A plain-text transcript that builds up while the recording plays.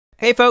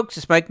Hey folks,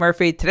 it's Mike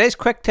Murphy. Today's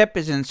quick tip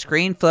is in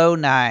Screenflow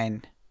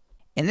 9.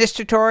 In this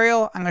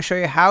tutorial, I'm going to show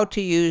you how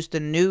to use the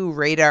new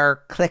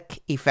radar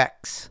click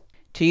effects.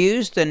 To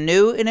use the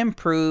new and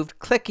improved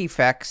click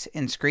effects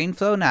in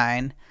Screenflow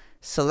 9,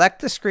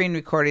 select the screen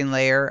recording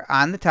layer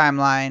on the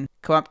timeline,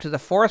 come up to the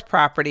fourth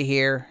property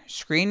here,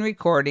 screen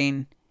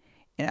recording,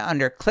 and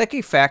under click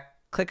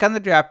effect, click on the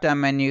drop-down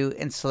menu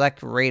and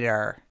select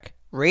radar.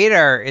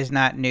 Radar is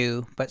not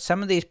new, but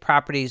some of these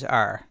properties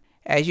are.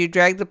 As you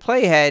drag the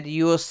playhead,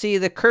 you will see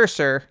the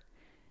cursor,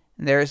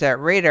 and there's that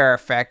radar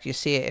effect. You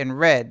see it in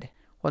red.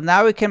 Well,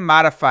 now we can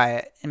modify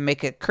it and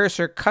make it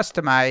cursor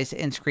customized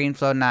in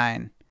Screenflow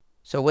 9.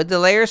 So with the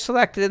layer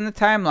selected in the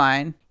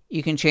timeline,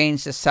 you can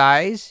change the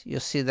size.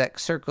 You'll see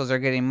that circles are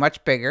getting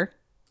much bigger.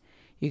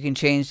 You can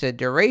change the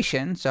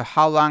duration, so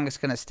how long it's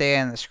going to stay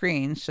on the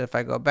screen. So if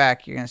I go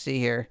back, you're going to see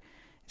here,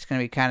 it's going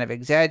to be kind of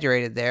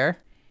exaggerated there.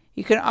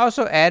 You can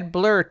also add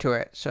blur to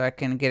it, so I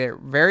can get it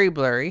very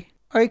blurry.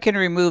 Or you can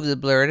remove the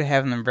blur to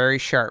have them very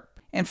sharp.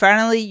 And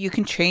finally, you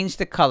can change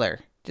the color.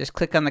 Just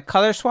click on the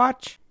color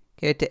swatch,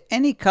 get it to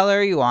any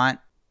color you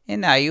want,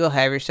 and now you will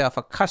have yourself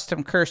a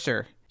custom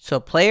cursor. So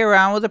play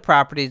around with the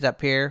properties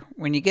up here.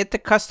 When you get the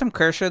custom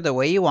cursor the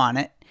way you want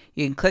it,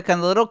 you can click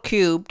on the little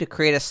cube to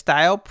create a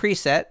style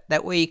preset.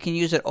 That way you can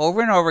use it over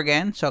and over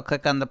again. So I'll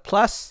click on the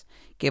plus,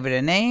 give it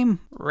a name,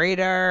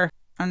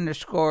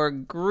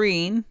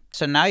 radar_green.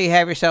 So now you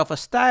have yourself a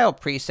style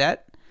preset.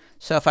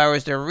 So if I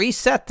was to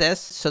reset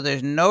this so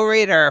there's no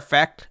radar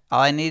effect,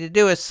 all I need to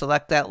do is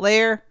select that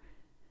layer.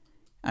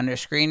 Under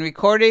screen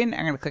recording,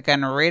 I'm going to click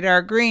on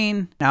radar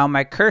green. Now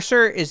my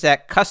cursor is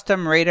that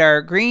custom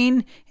radar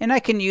green, and I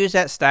can use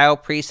that style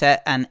preset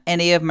on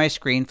any of my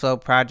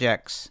Screenflow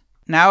projects.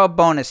 Now a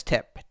bonus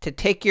tip. To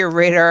take your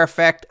radar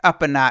effect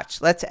up a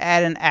notch, let's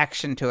add an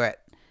action to it.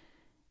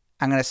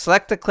 I'm going to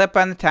select the clip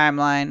on the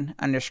timeline.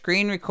 Under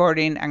screen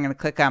recording, I'm going to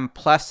click on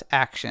plus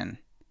action.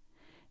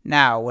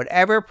 Now,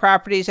 whatever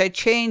properties I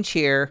change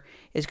here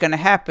is going to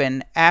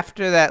happen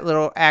after that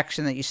little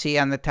action that you see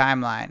on the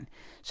timeline.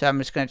 So I'm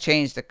just going to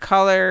change the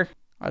color.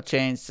 I'll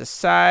change the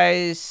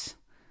size.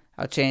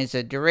 I'll change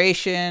the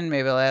duration.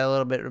 Maybe I'll add a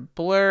little bit of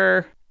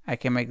blur. I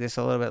can make this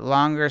a little bit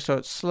longer so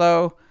it's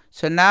slow.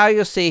 So now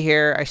you'll see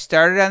here, I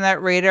started on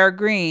that radar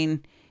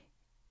green.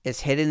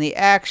 It's hitting the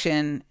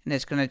action, and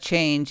it's going to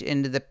change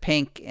into the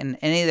pink. And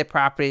any of the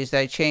properties that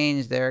I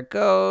change, there it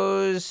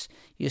goes.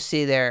 You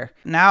see there.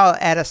 Now I'll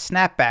add a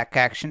snapback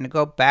action to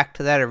go back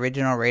to that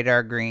original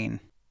radar green.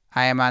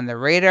 I am on the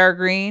radar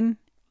green.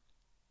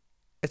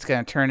 It's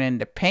going to turn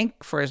into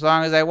pink for as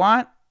long as I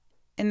want.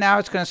 And now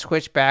it's going to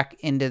switch back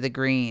into the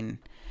green.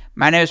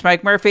 My name is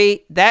Mike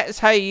Murphy. That is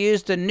how you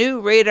use the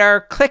new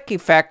radar click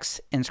effects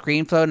in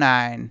Screenflow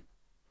 9.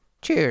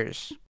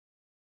 Cheers.